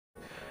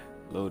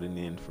loading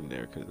in from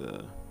there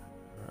because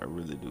I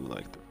really do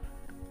like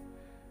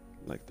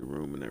the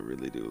room, and I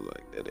really do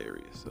like that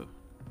area. So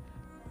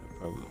I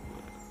probably would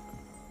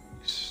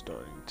be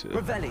starting to.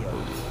 Revelio.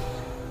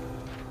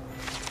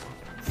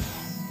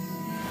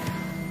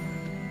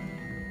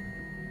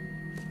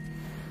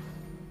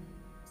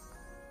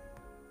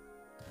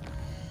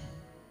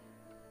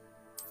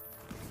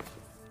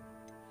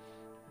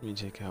 Let me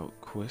check out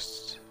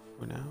quests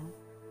for now.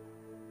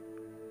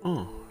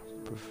 Oh,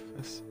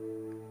 Professor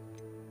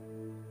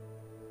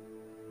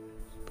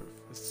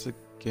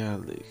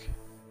Gallic.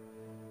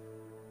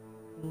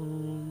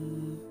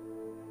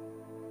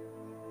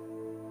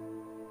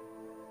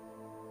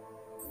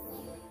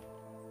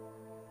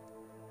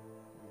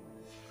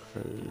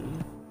 Okay.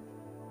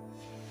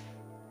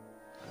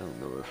 I don't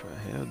know if I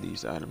have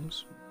these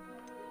items.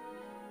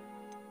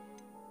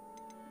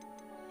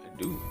 I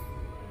do.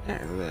 Yeah,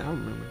 I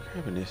remember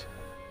grabbing this.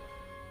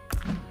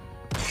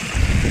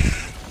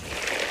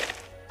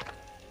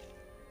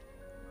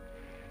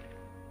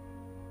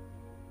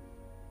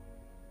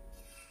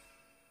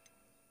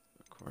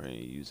 Acquiring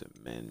use a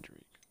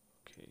mandrake.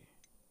 Okay.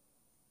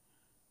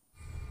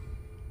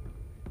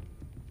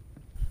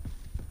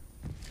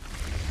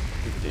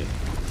 Okay.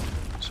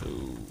 So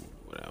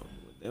what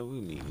that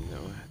would mean,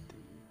 I'm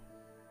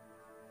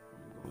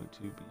going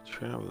to be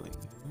traveling.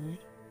 Okay?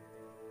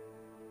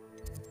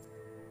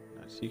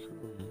 Not secret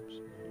rooms.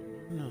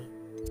 No.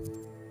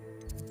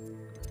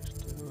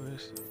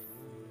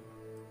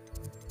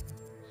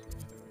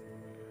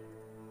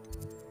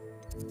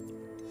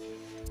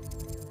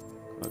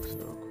 Clock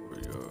cell,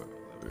 corridor,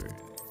 library,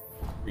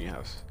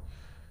 greenhouse.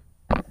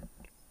 I'm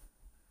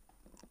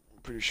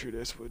pretty sure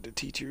that's what the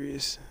teacher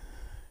is.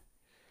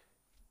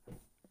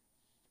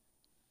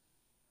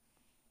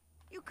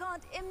 You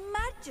can't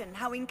imagine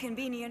how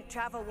inconvenient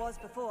travel was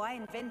before I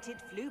invented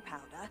flu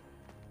powder.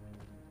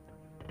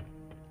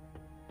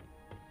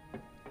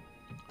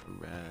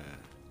 Right.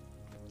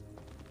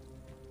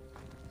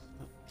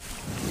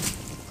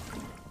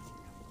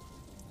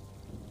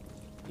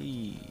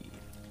 E.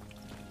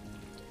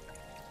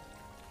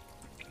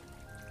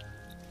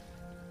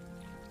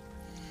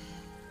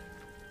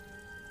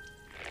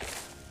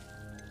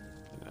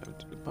 Now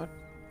to the pot.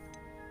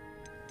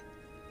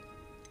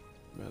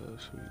 Mellow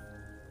sweet.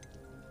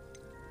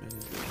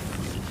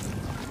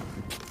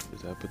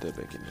 Because I put that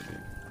back in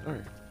there. All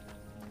right.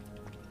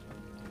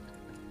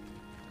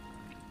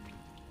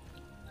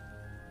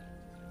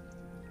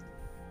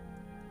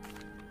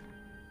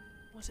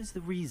 What is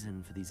the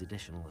reason for these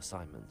additional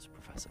assignments,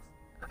 Professor?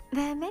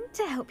 They're meant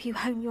to help you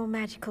hone your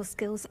magical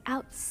skills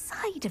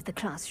outside of the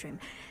classroom,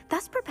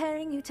 thus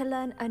preparing you to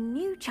learn a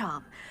new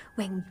charm,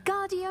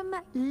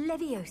 Wingardium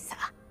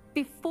Leviosa.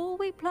 Before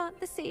we plant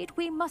the seed,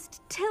 we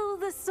must till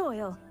the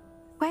soil.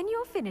 When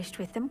you're finished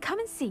with them, come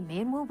and see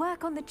me and we'll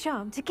work on the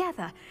charm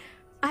together.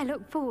 I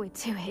look forward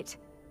to it.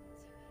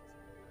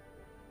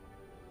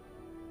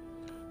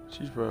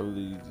 She's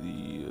probably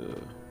the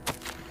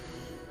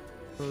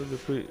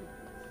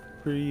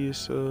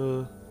prettiest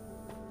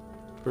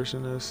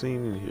person I've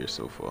seen in here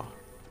so far.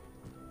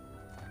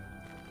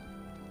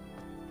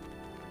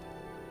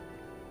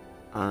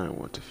 I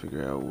want to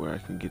figure out where I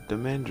can get the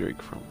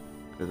mandrake from.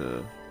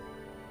 'Cause,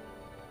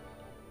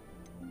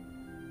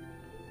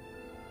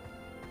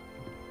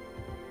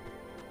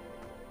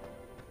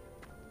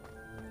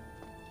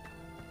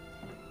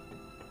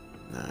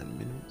 9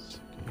 minutes.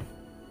 Okay.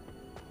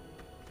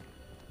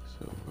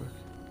 So,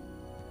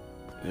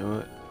 you know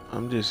what?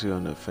 I'm just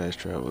gonna fast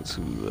travel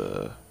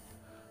to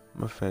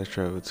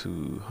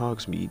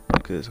Hogsmeade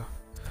because I'm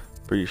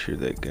pretty sure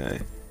that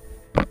guy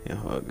in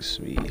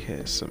Hogsmeade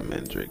has some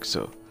mandrake.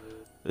 So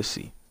let's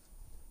see.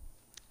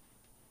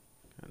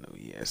 I know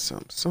he has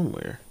some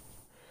somewhere,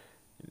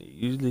 and he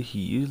usually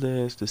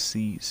has the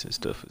seeds and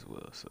stuff as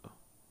well. So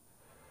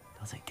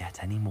Does it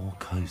get any more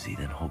cozy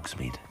than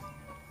Hogsmeade?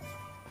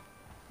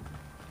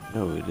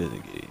 no, it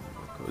doesn't get any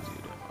more cozy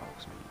than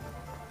Hogsmeade.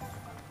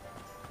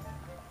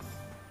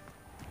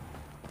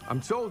 I'm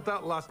told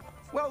that last...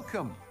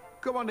 Welcome.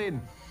 Come on in.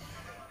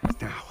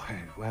 Now,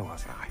 where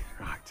was I?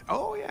 Right.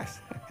 Oh, yes.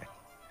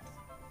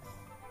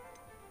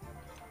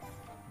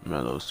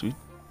 Mellow sweet.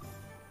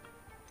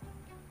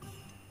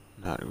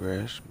 Not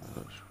grass,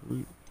 mellow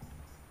sweet.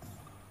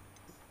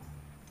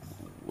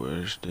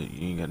 Where's the...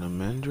 You ain't got no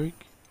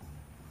mandrake?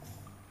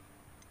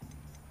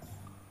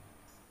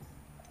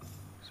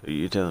 So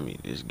you're telling me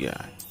this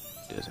guy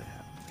doesn't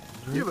have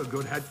mandrake? You've a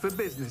good head for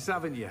business,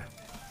 haven't you?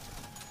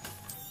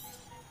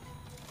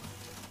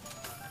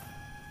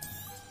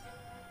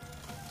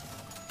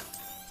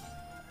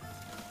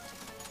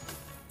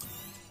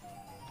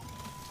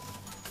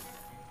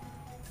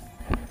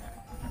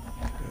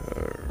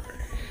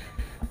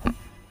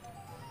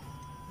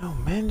 No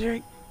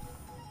mandrake?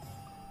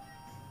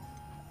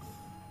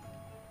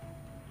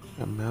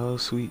 A mellow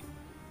sweet,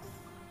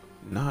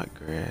 not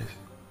grass.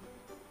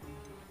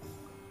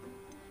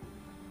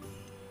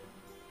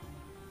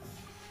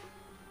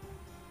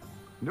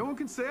 No one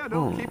can say I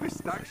don't keep a like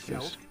stacked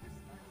shelf.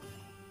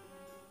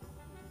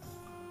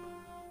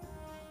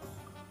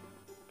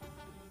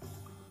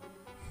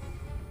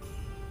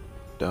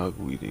 dog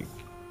weeding.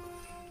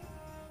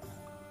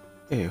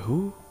 Hey,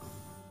 who?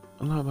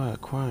 Unlocked by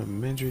acquiring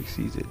mandrake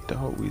seeds at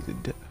dog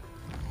weeding.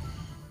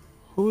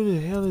 Who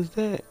the hell is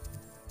that?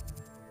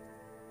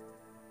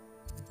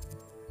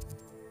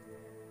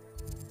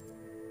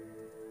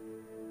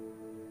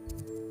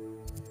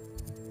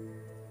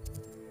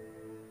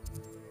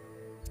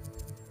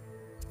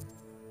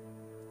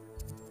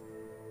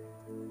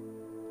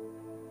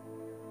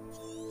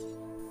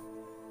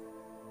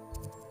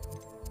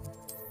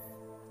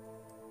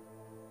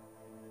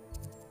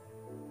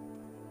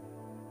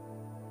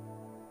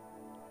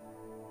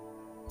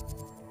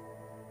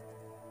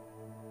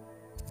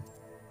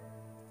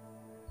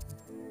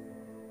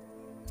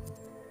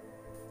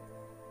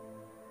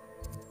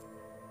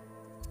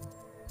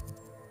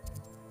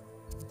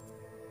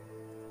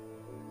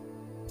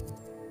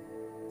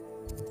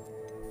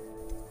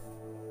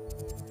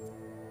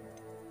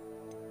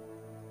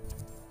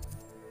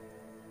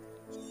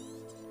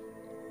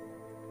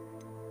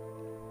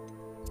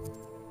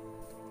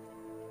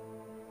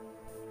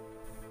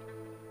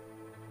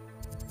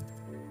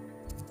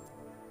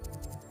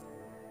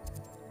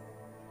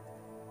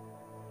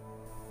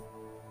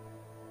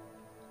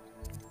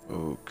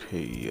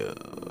 Okay,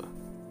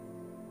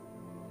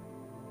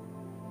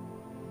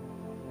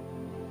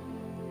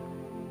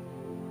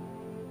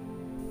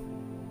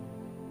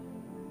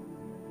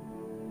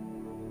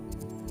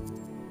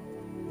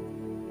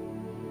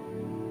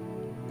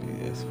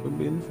 that's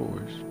Forbidden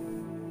Forest.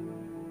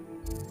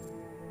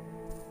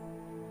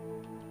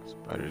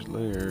 Spider's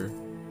Lair.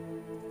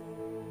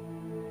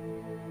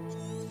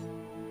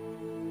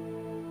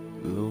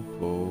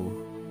 Loophole.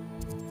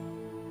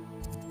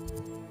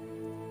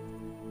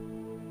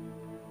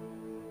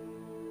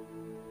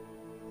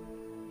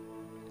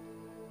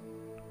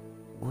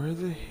 Where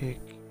the heck?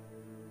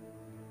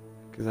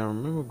 Because I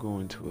remember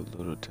going to a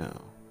little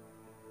town.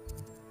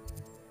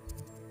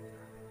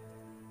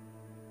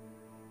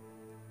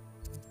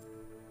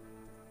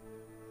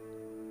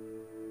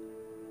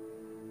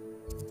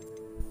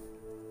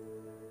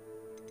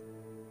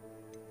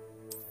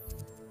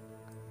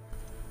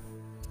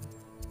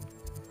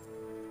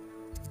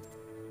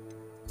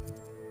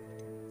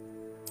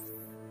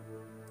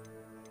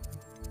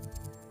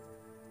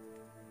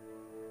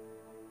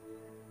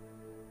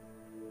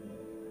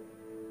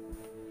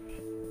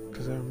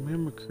 Because I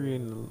remember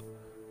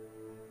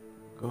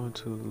going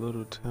to a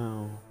little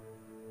town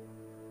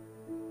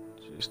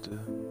just to...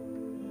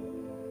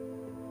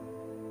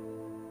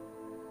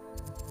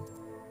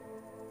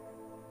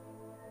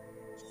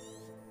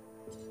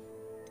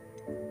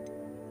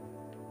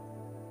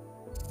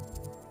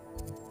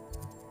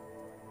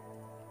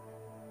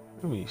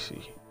 Let me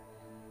see.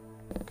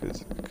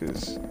 Because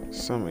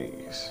some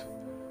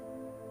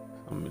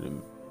of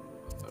them,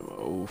 like my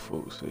old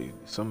folks say,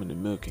 some of the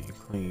milk ain't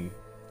clean.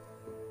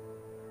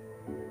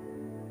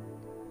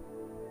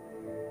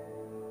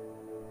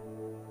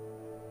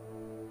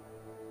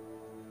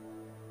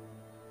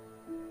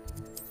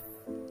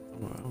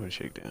 I'm gonna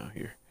check down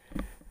here.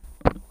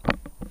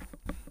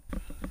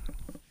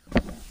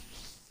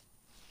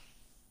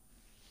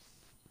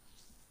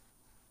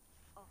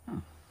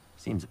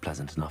 Seems a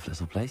pleasant enough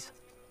little place.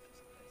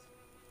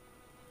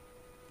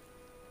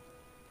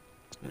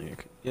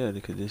 Yeah,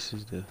 because this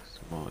is the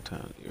small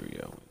town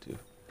area I went to.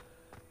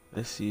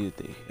 Let's see if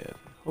they have.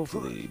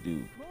 Hopefully they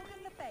do.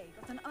 Morgan Le Fay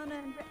got an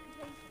unearned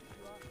reputation to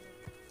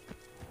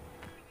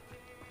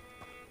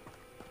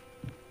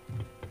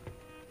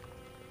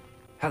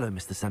our... Hello,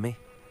 Mr. Semi.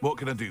 What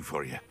can I do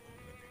for you?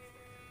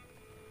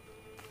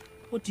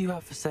 What do you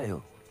have for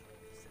sale?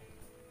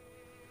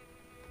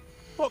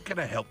 What can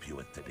I help you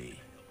with today?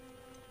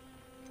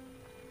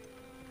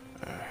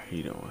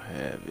 He don't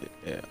have it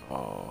at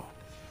all.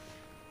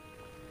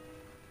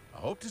 I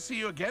hope to see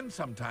you again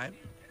sometime.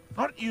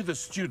 Aren't you the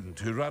student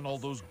who ran all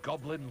those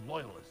goblin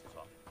loyalists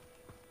off?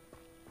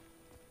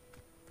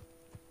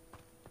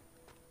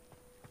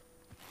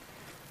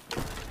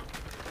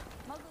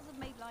 Muggles have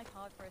made life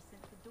hard for us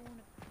since the dawn of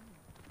time.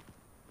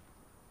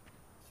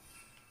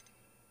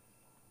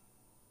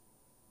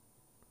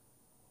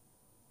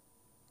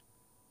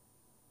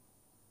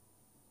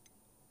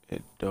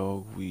 At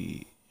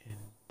Dogweed and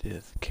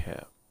Death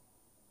Cap.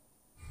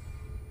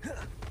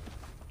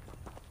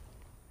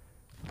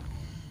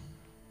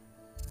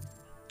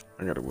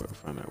 I gotta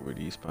find out where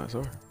these spots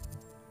are.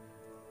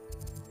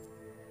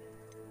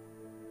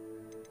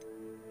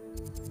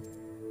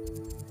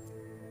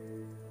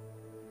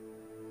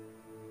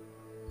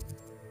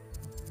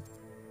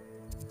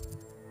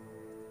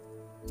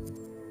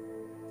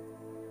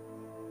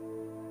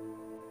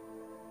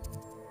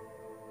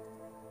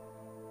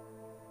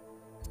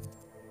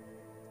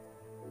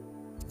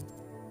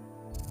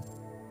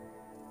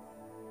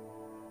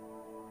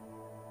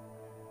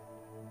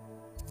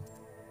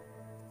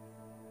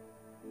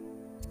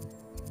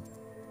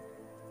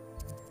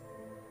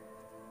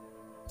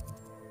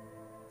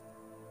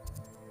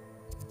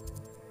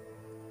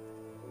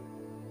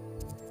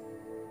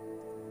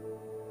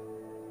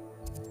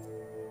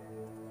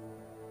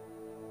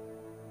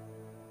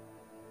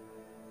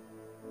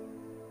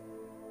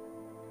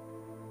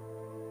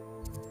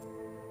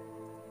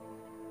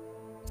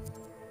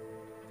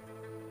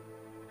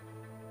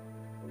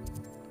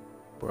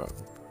 rock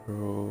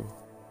pearl.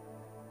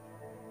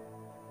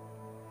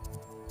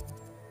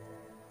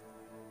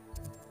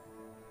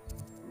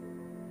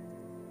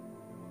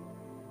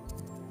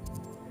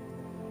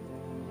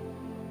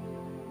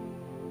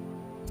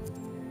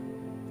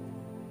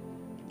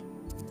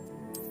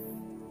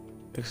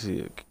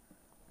 Actually,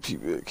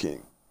 people that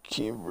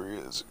can't breathe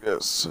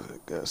got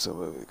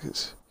some of it,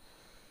 cause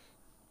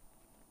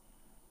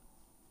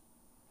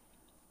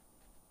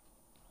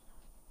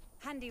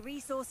Handy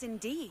resource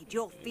indeed,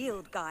 your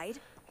field guide.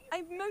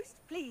 I'm most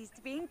pleased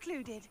to be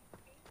included.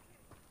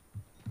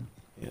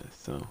 yeah.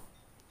 So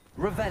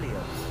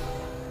Revelio.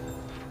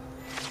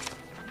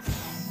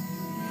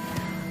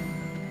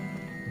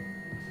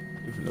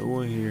 if no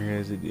one here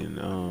has it, then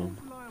I'm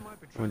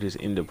gonna just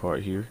end the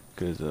part here,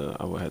 cause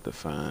I will have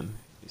to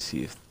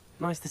see if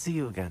Nice to see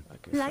you again. I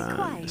can find the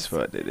Likewise.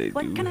 spot that they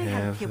What do can I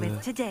help have you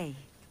with today?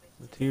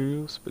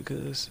 materials,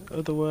 because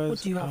otherwise What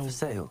do you have I for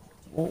sale?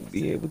 won't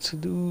be able to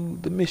do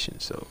the mission.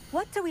 So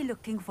What are we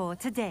looking for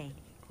today?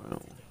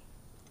 well,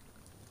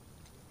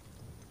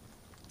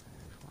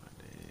 find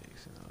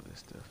eggs and all this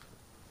stuff.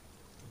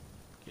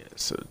 Yeah,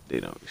 so they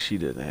don't. She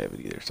doesn't have it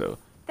either. So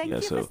Thank yeah,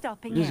 you so for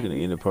stopping I'm just gonna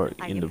in. end the part.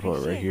 I End the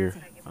part right appreciate here.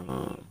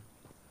 it.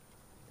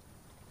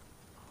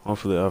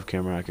 Hopefully off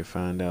camera I can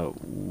find out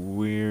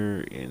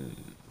where it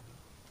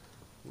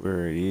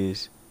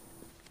is,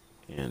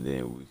 and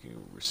then we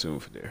can resume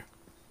from there.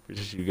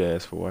 Appreciate you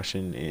guys for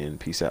watching, and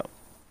peace out.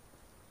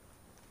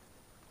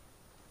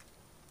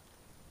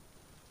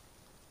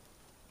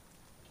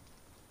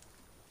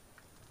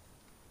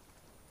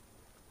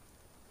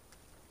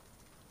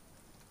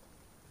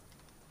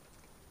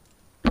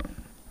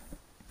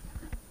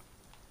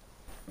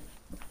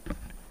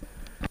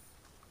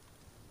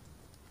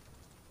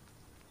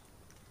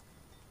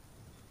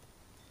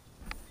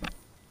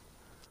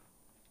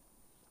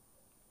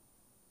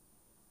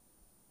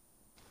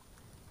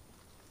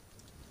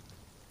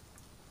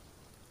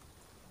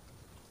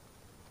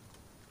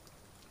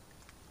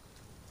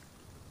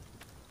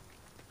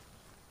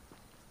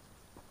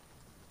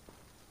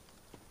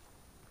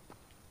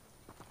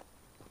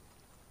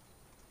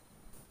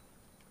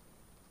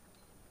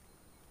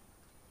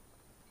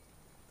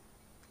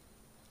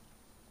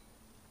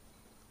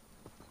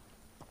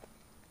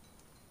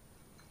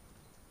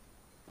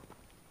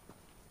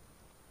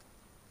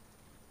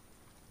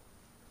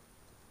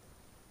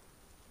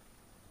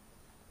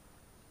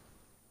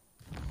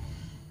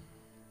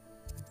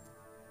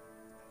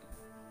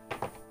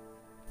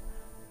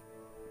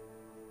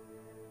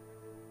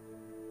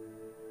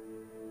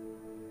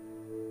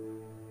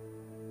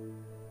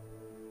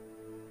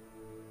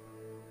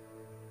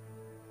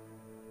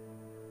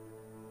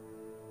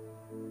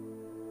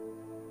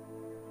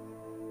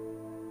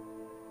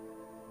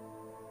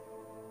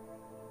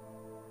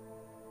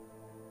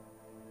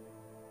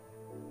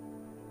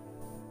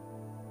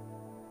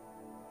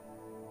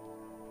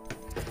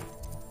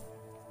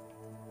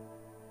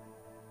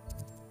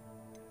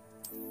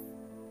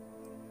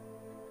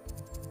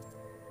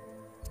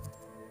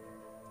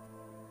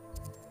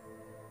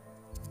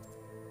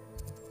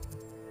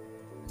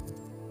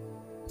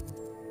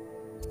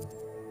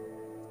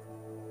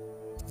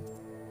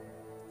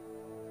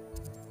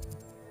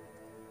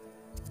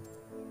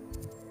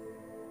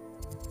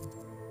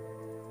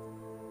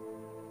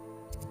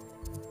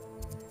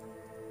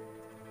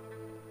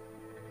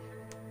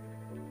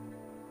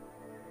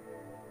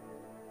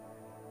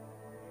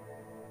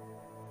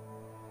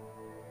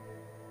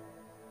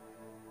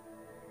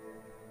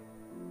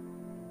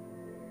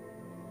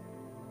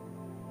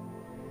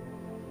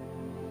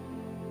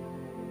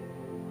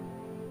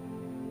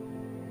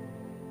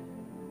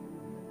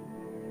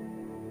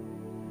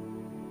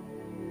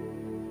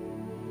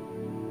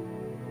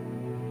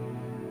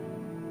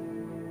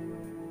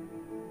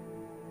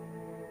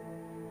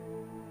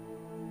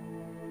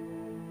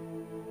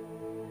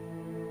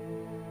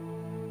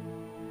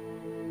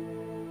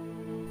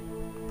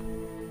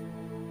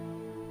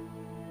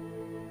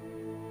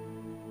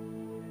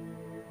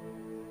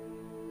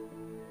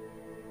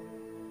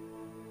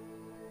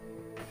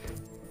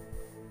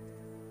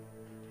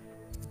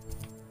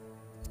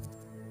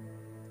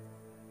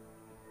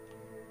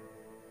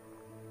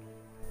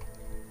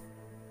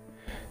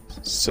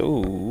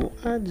 So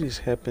I just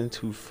happened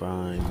to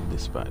find the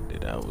spot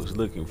that I was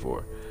looking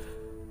for.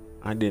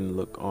 I didn't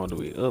look all the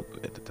way up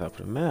at the top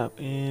of the map,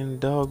 and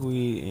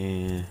Dogweed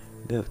and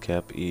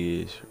Deathcap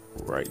is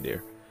right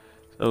there.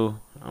 So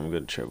I'm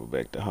gonna travel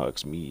back to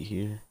Hogsmeade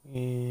here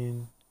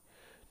and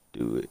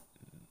do it.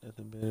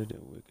 Nothing better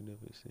than waking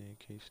up and seeing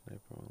K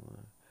Sniper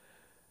online.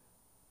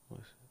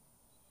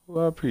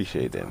 Well, I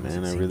appreciate that,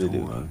 man. I really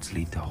do. All roads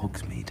lead to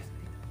Hogsmeade.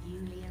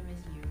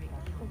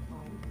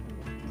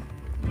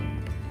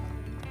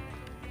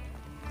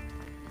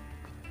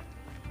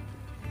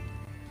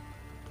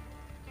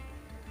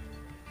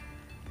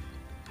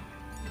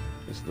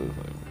 This looks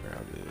like where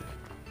I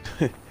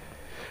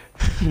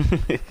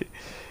live.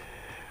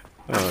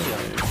 Oh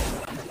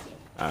man.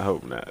 I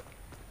hope not.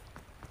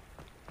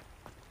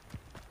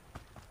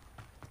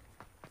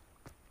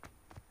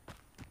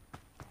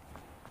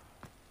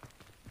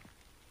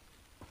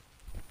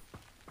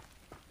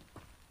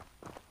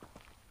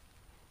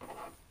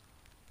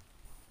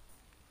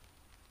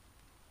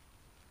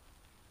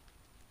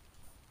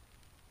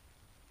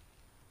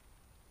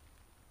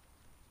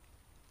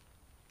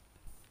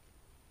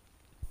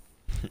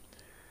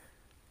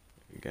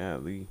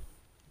 Golly.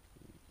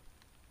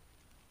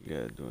 You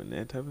guys doing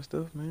that type of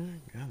stuff, man?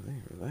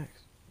 Golly, relax.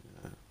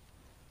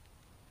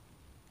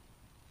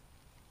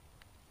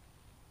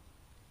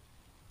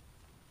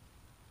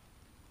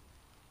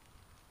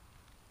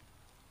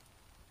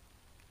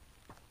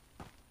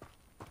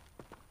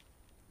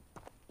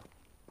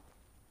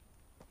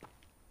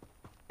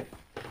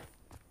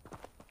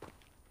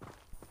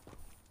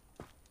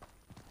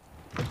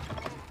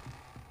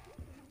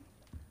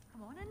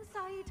 Come on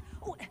inside.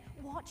 Oh,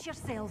 watch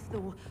yourself,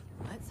 though.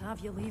 Let's have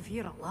you leave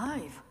here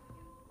alive.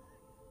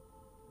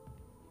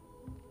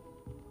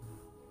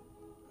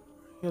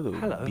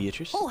 Hello,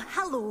 Beatrice. Oh,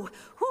 hello.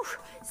 Whew.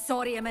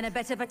 Sorry I'm in a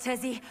bit of a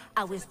tizzy.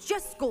 I was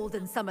just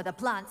scolding some of the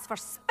plants for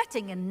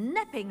spitting and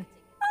nipping.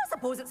 I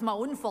suppose it's my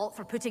own fault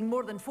for putting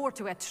more than 4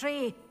 to a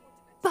tray.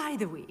 By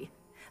the way,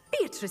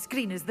 Beatrice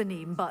Green is the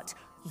name, but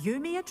you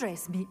may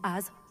address me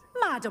as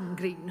Madam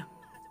Green.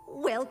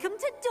 Welcome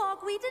to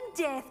Dogweed and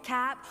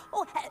Deathcap.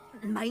 Oh,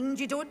 mind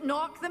you don't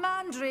knock the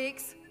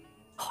mandrakes.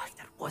 Oh, if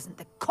there wasn't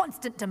the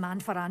constant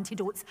demand for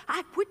antidotes,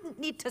 I wouldn't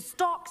need to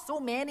stock so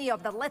many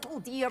of the little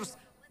dears.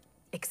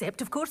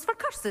 Except, of course, for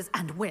curses.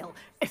 And, well,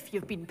 if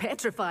you've been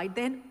petrified,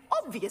 then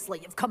obviously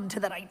you've come to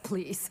the right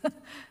place.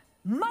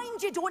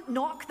 Mind you don't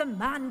knock the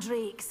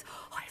mandrakes.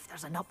 Oh, if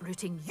there's an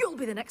uprooting, you'll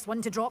be the next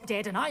one to drop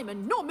dead, and I'm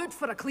in no mood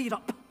for a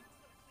clear-up.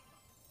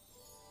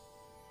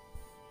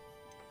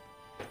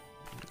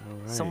 All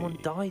right. Someone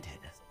died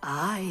here.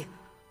 Aye.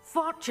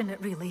 Fortunate,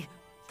 really,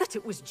 that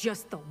it was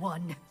just the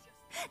one.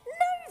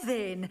 Now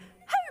then,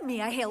 how may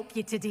I help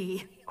you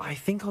today? I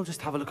think I'll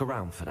just have a look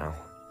around for now.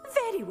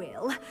 Very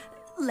well.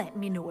 Let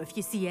me know if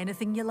you see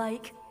anything you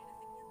like.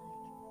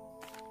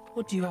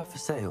 What do you have for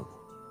sale?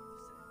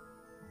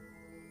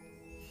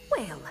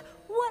 Well,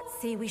 what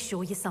say we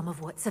show you some of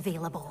what's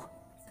available?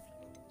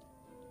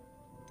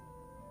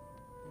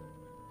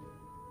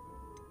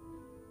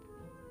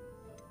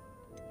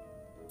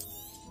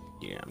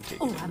 Yeah, I'm taking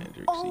Oh, the I'm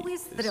magic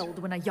always seat. thrilled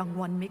when a young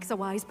one makes a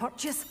wise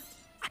purchase.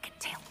 I can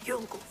tell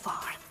you'll go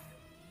far.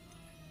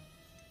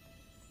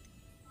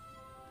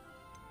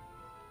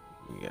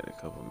 We got a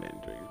couple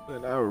mandrakes,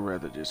 but I would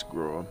rather just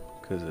grow them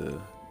because,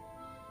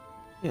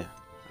 yeah,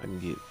 I can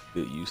get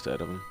good use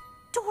out of them.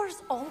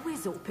 Doors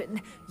always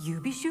open. You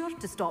be sure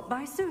to stop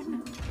by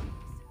soon.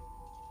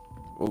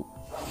 Oh,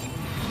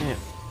 yeah.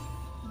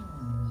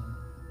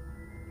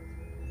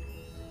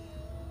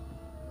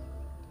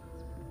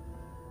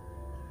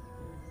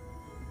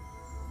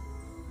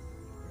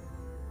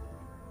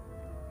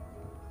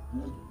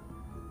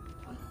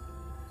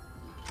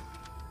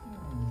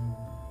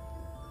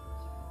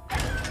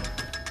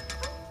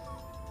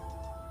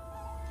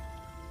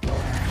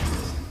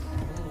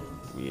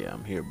 Yeah,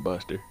 I'm here,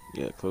 Buster.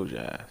 Yeah, close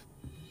your eyes.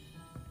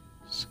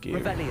 Scary.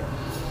 Revelio.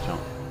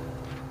 Jump.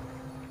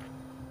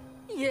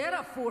 You're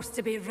a force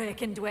to be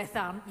reckoned with,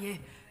 aren't you?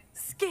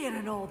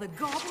 Scaring all the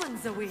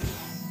goblins away.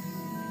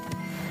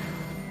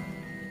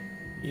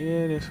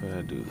 Yeah, that's what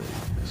I do, lady.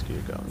 I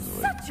scare goblins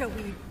away. Such a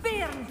wee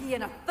bairn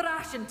being a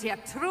thrashing to a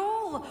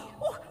troll.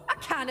 Oh, I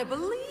can't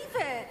believe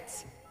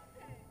it.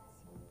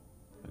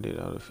 I did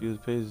all the fuse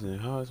pages and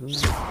hearts, man.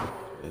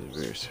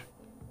 It's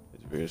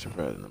very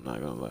surprising, I'm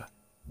not gonna lie.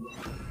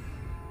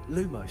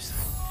 Lumos.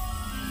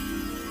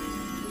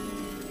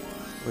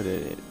 What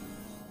that at?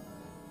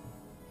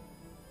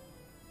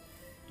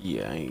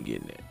 Yeah, I ain't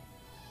getting that.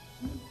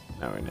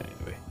 Not right now,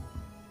 anyway.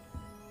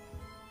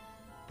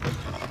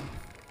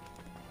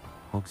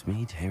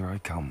 Hogsmeade, here I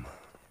come.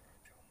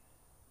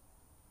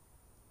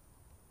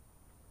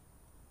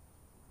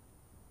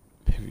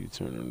 If you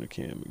turn on the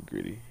camera,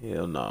 gritty.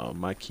 Hell no,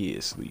 my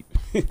kids sleep.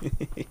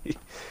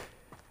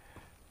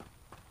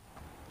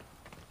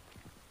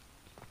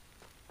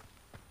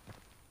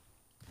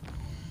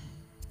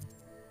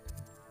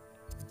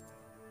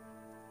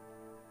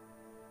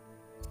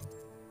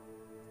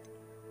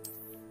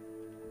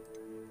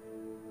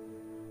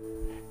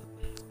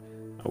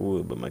 'I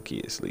would, but my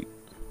kids sleep.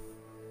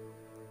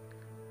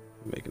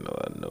 Making a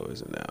lot of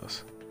noise in the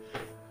house.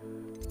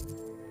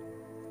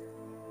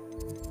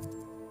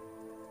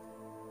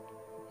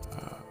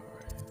 Alright,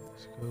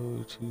 let's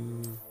go to...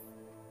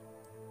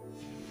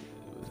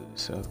 Was it the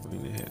South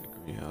Green that had the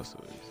greenhouse,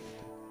 or is it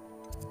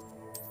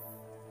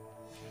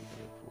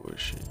the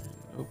portion?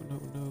 Nope,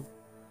 nope, nope.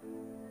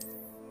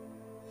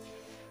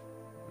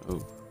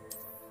 Nope.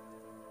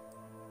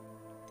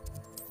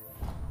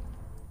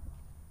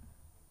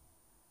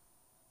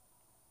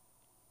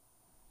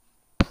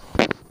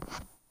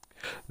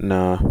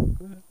 Nah,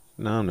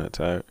 I'm not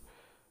tired.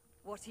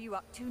 What are you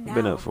up to now?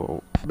 Been up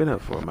for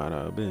a amount.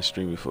 I've been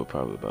streaming for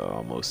probably about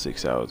almost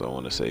 6 hours. I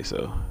want to say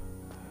so.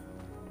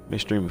 Been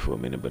streaming for a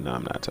minute, but now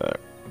I'm not tired.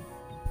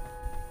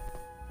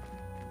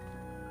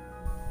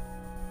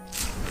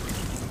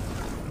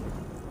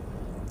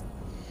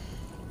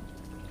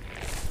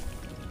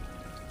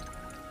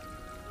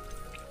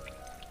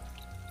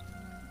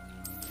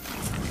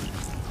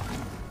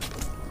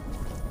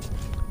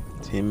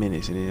 $10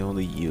 minutes and it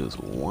only yields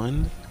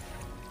 1.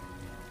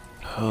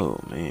 Oh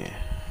man.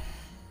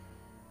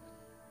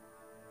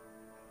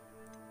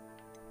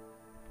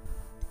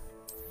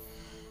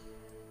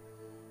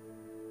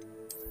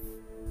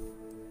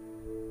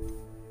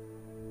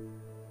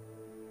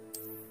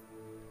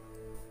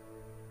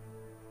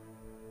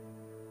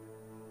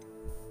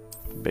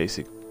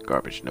 basic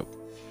garbage. Nope.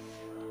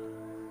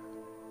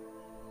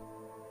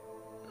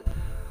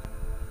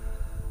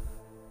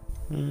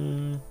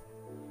 Yeah.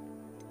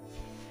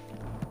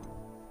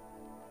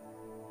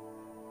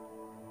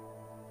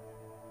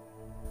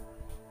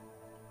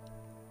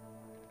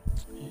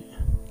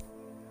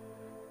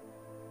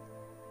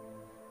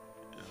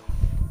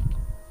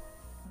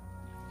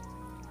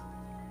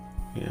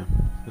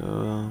 I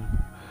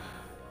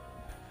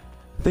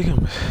think I'm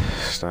gonna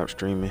stop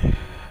streaming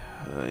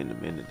in a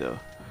minute though.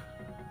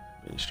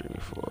 Been streaming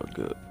for a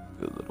good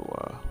little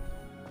while.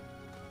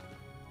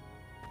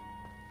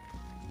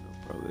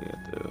 Probably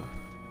at the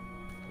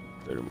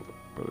 30,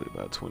 probably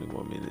about 20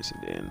 more minutes,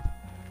 and then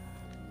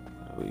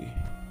I'll be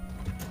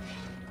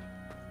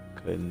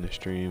cutting the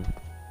stream.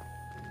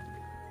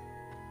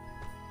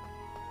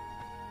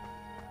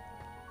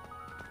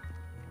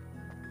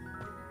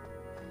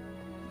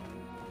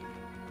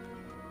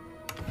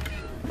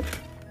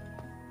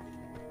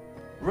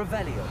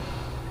 Revelio.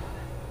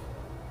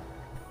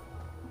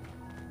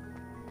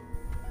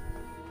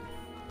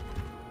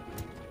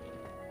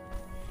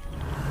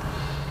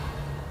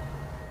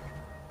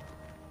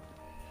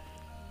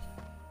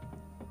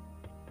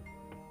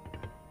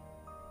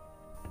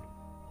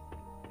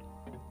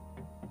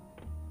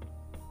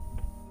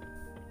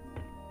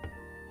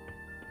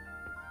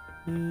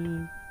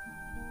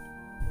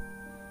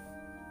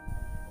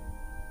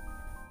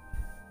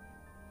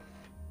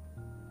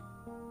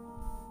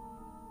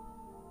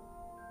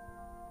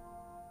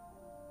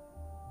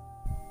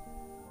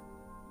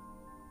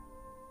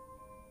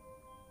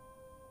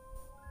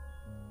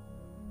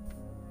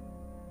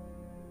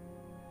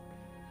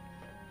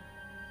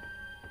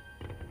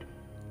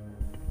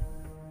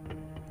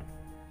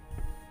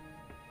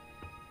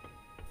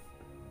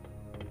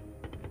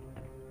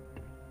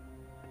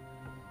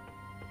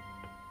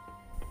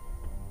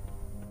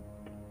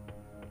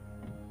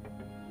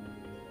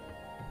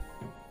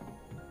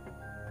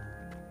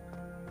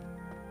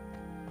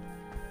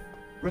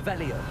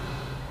 Revelio.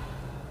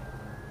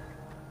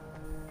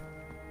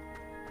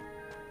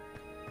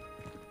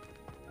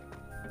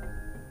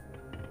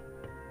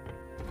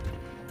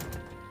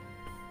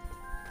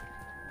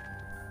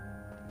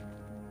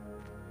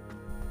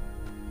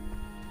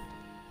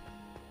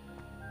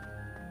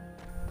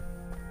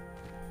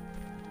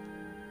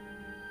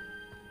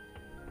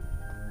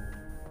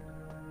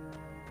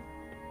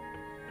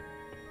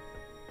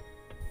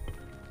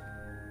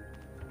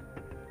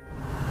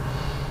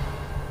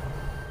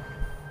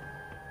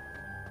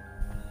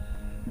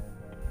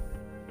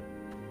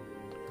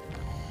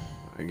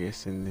 I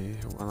guess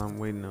while I'm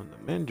waiting on the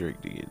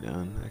Mandrake to get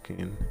done, I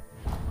can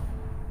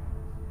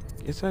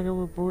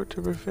report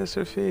to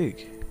Professor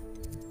Fig.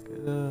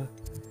 Go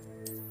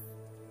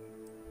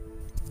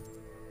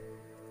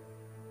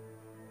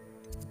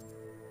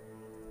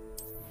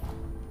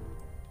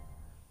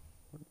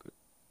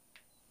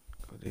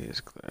to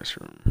his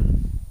classroom.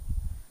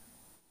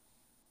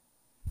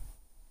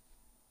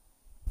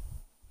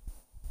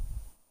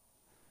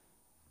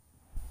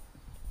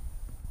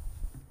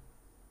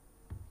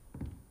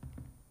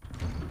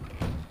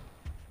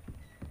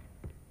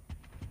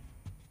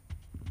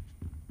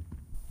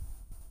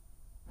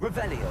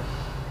 Revelio.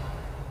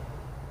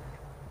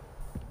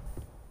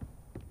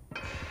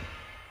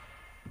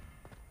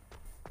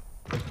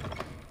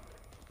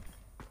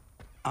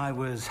 I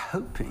was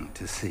hoping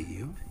to see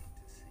you.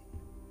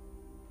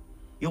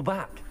 You're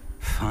back.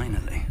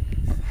 Finally.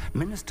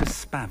 Minister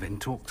Spavin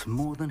talks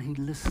more than he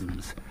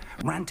listens.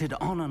 Ranted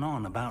on and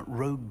on about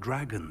rogue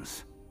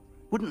dragons.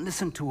 Wouldn't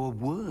listen to a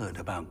word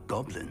about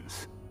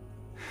goblins.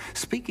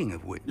 Speaking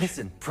of which...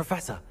 Listen,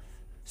 Professor.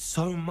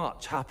 So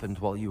much happened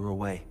while you were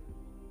away.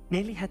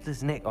 Nearly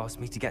Headless Nick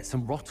asked me to get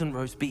some rotten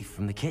roast beef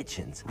from the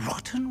kitchens.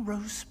 Rotten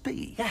roast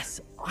beef?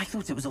 Yes, I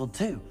thought it was odd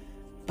too.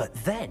 But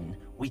then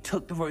we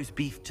took the roast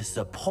beef to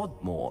Sir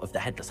Podmore of the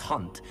Headless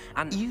Hunt,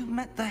 and... You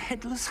met the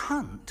Headless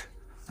Hunt?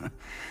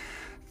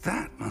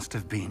 That must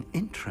have been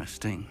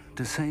interesting,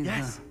 to say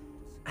Yes.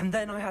 And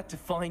then I had to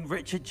find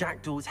Richard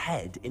Jackdaw's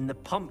head in the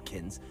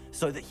pumpkins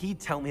so that he'd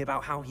tell me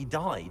about how he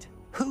died.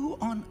 Who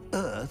on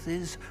earth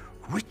is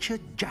Richard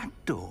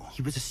Jackdaw?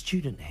 He was a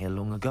student here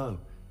long ago.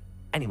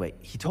 Anyway,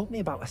 he told me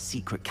about a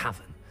secret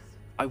cavern.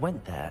 I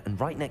went there, and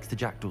right next to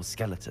Jackdaw's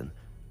skeleton,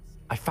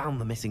 I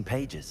found the missing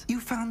pages. You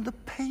found the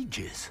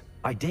pages?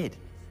 I did.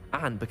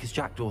 And because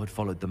Jackdaw had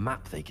followed the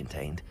map they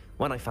contained,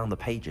 when I found the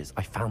pages,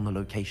 I found the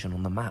location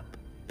on the map.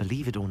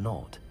 Believe it or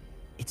not,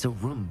 it's a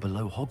room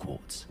below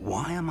Hogwarts.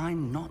 Why am I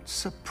not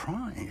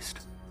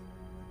surprised?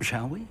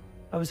 Shall we?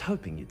 I was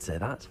hoping you'd say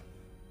that.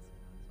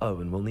 Oh,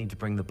 and we'll need to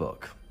bring the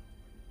book.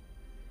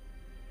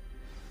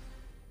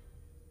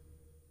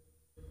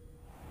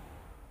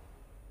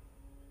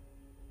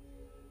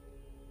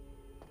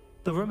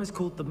 The room is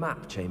called the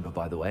Map Chamber,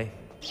 by the way.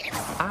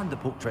 And the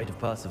portrait of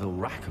Percival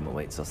Rackham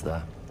awaits us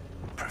there.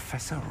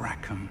 Professor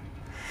Rackham.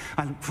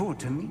 I look forward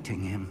to meeting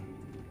him.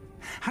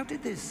 How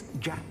did this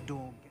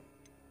Jackdaw get...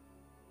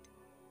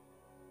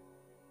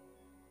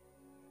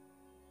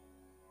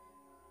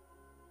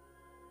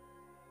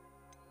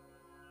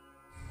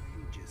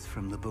 Pages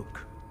from the book.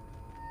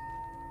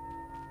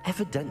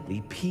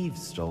 Evidently, Peeves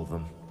stole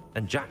them,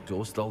 and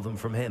Jackdaw stole them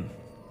from him.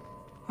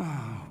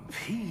 Oh,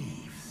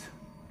 Peeves.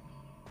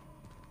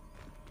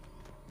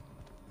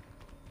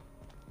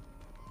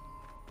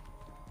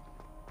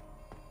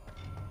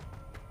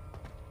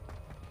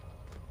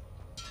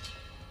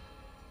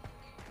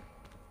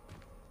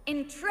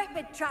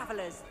 Intrepid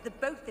travelers, the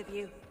both of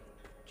you.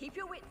 Keep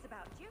your wits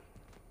about you.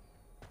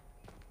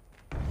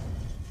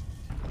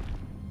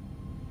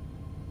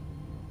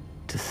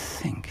 To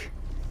think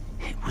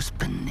it was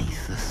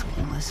beneath us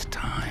all this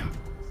time.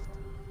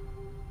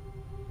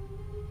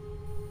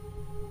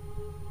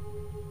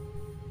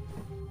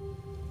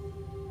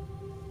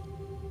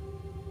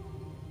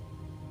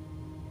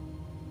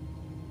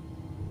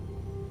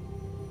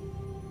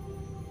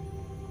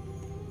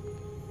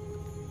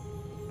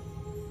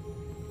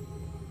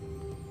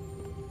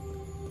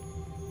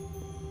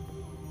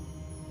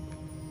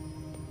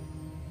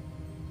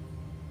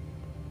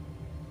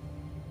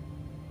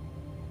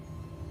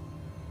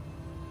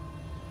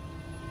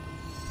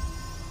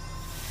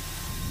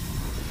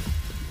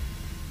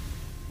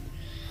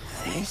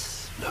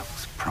 This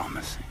looks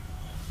promising.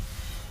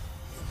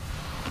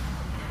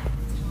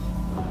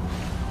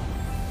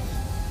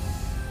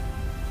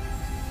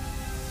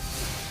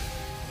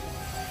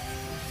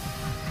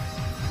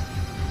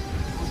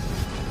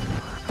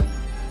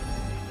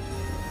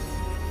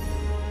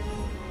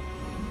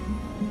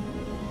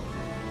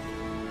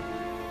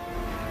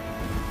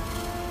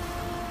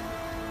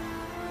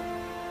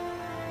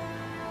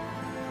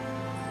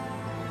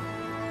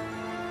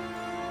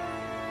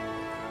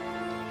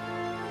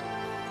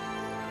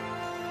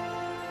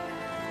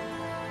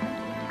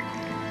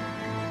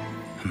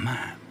 A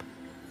map.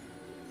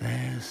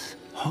 There's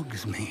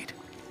Hogsmeade.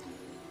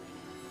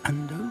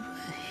 And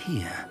over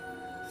here,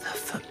 the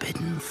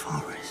Forbidden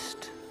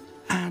Forest.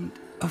 And,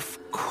 of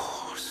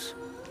course,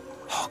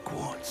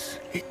 Hogwarts.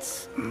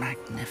 It's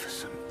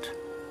magnificent.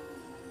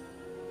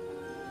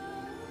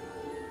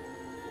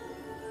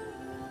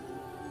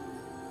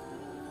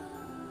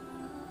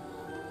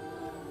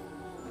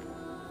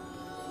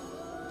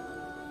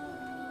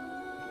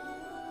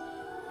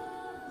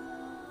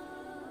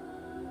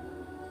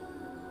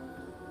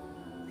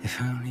 If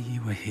only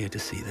you were here to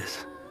see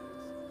this.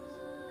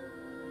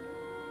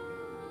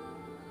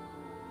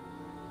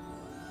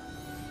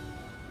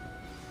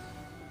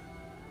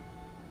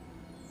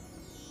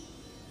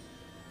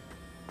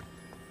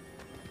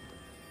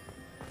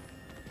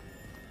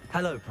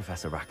 Hello,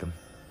 Professor Rackham.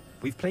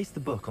 We've placed the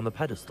book on the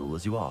pedestal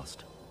as you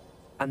asked.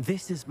 And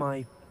this is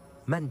my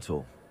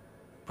mentor,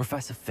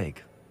 Professor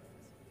Fig.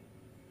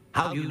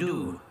 How do you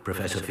do,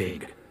 Professor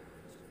Fig?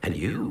 And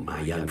you,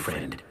 my young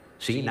friend,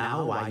 see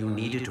now why you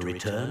needed to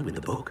return with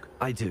the book?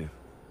 I do.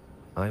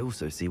 I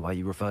also see why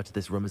you refer to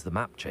this room as the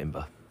map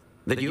chamber.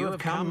 That you have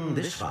come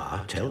this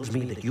far tells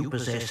me that you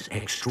possess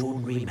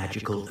extraordinary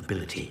magical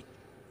ability,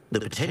 the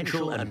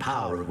potential and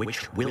power of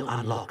which will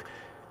unlock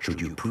should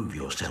you prove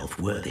yourself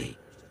worthy.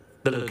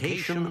 The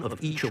location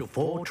of each of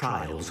 4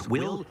 trials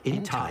will,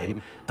 in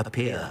time,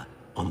 appear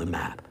on the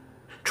map.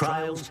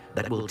 Trials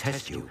that will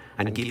test you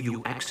and give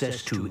you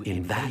access to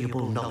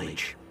invaluable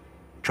knowledge.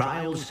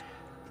 Trials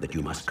that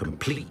you must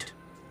complete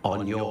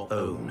on your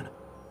own.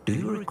 Do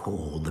you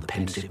recall the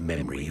pensive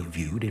memory you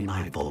viewed in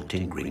my vault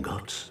in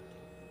Gringotts?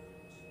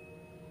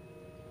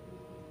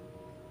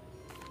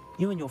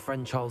 You and your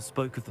friend Charles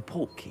spoke of the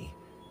portkey,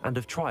 and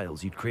of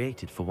trials you'd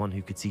created for one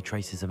who could see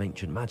traces of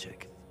ancient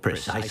magic.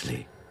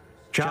 Precisely.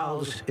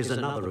 Charles is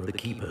another of the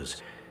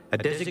Keepers, a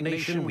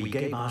designation we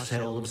gave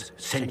ourselves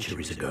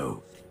centuries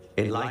ago,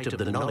 in light of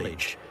the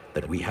knowledge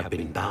that we have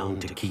been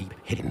bound to keep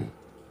hidden.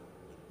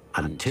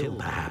 Until,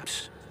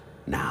 perhaps,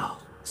 now.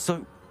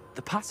 So,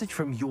 the passage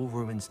from your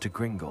ruins to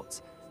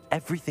Gringotts,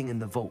 everything in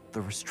the vault, the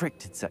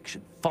restricted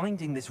section,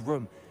 finding this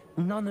room,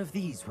 none of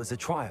these was a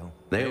trial.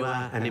 They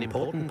were an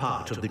important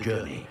part of the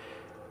journey,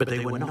 but they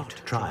were not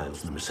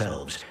trials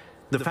themselves.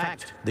 The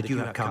fact that you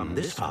have come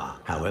this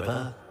far,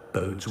 however,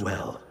 bodes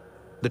well.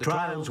 The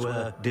trials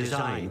were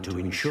designed to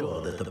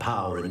ensure that the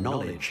power and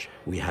knowledge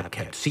we have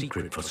kept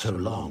secret for so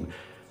long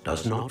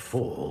does not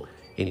fall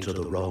into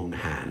the wrong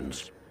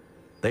hands.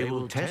 They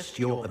will test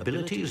your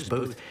abilities,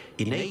 both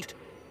innate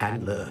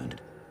and learned.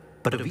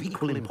 But of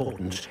equal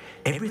importance,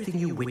 everything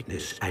you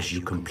witness as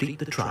you complete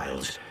the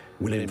trials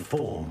will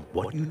inform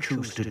what you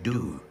choose to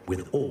do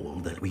with all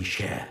that we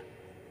share.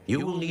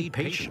 You will need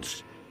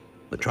patience.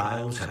 The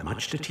trials have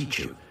much to teach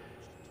you.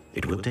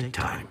 It will take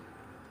time.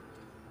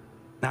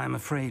 I'm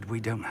afraid we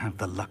don't have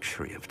the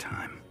luxury of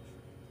time.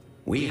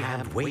 We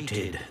have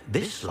waited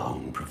this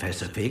long,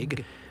 Professor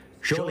Fig.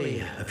 Surely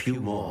a few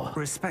more.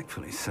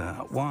 Respectfully, sir,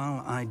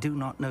 while I do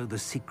not know the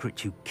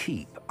secret you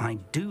keep, I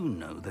do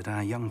know that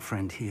our young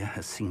friend here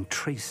has seen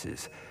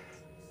traces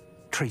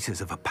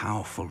of a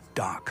powerful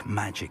dark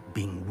magic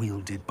being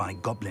wielded by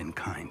goblin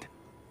kind.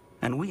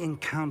 And we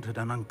encountered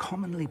an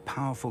uncommonly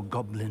powerful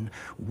goblin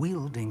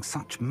wielding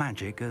such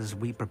magic as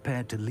we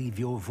prepared to leave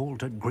your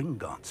vault at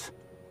Gringotts.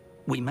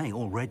 We may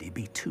already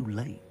be too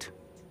late.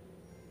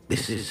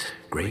 This is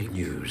grave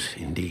news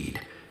indeed.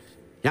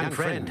 Young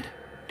friend,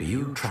 do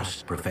you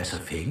trust Professor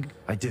Fig?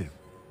 I do.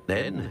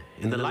 Then,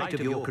 in the light of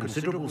your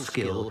considerable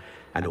skill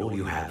and all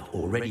you have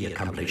already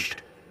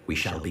accomplished, we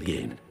shall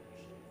begin.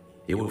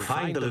 You will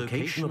find the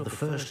location of the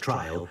first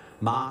trial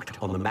marked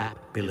on the map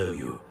below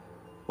you.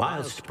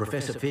 Whilst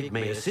Professor Fig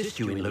may assist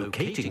you in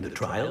locating the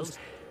trials,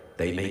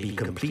 they may be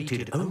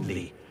completed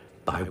only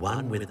by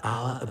one with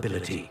our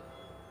ability.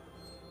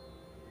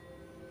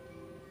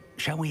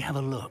 Shall we have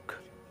a look?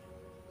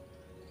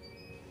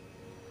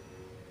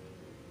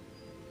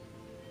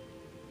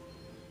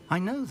 I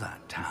know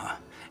that tower.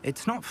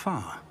 It's not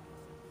far.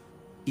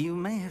 You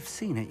may have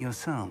seen it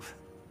yourself.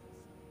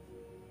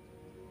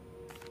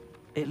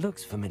 It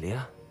looks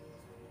familiar.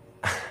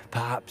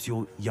 Perhaps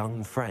your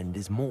young friend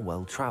is more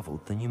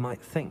well-traveled than you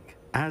might think.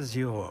 As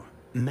your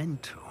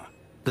mentor,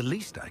 the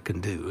least I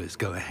can do is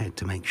go ahead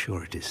to make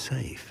sure it is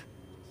safe.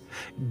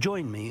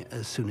 Join me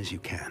as soon as you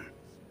can.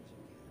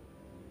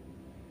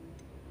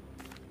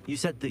 You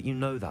said that you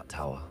know that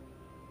tower.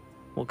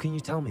 What can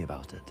you tell me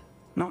about it?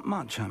 Not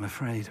much, I'm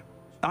afraid.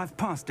 I've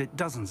passed it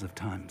dozens of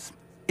times.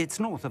 It's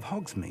north of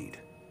Hogsmeade.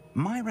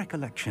 My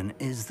recollection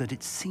is that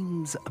it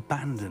seems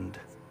abandoned.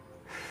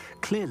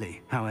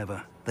 Clearly,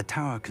 however, the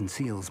tower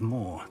conceals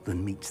more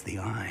than meets the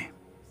eye.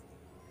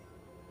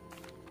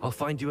 I'll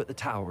find you at the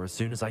tower as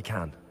soon as I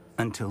can.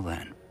 Until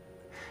then,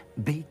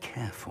 be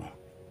careful,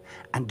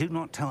 and do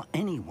not tell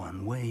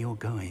anyone where you're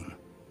going.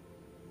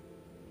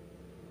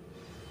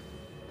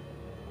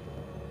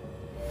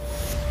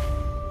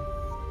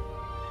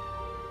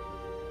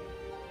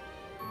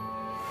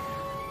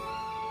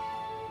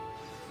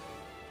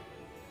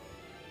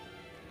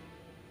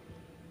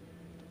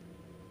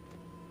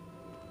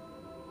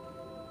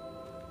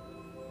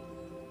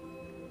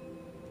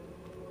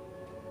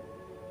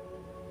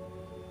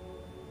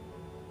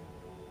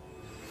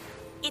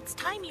 It's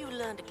time you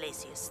learned,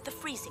 Glacius, the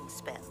freezing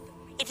spell.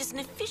 It is an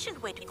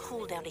efficient way to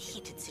cool down a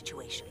heated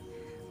situation.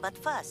 But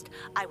first,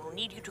 I will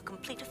need you to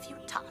complete a few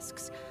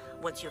tasks.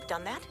 Once you've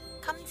done that,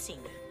 come and see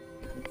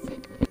me.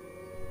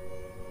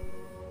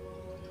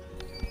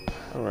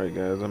 Alright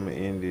guys, I'm gonna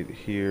end it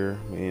here.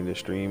 I'm gonna end the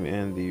stream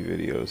and the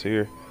videos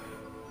here.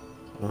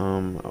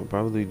 I'll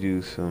probably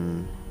do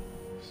some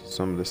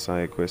of the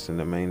side quests and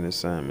the main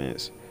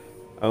assignments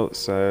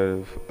outside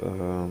of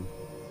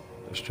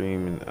the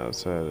stream and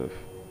outside of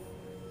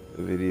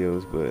the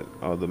videos, but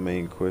all the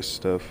main quest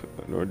stuff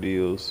and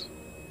ordeals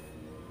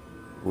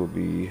will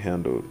be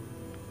handled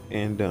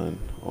and done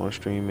on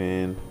stream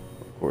and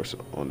of course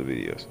on the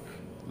videos.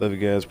 Love you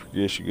guys,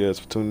 appreciate you guys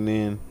for tuning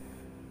in.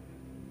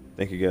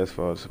 Thank you guys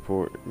for all the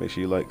support. Make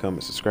sure you like,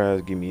 comment,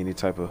 subscribe, give me any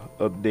type of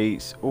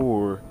updates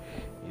or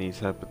any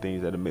type of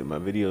things that'll make my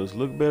videos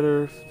look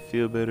better,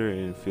 feel better,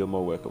 and feel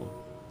more welcome.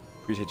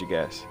 Appreciate you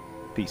guys.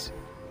 Peace.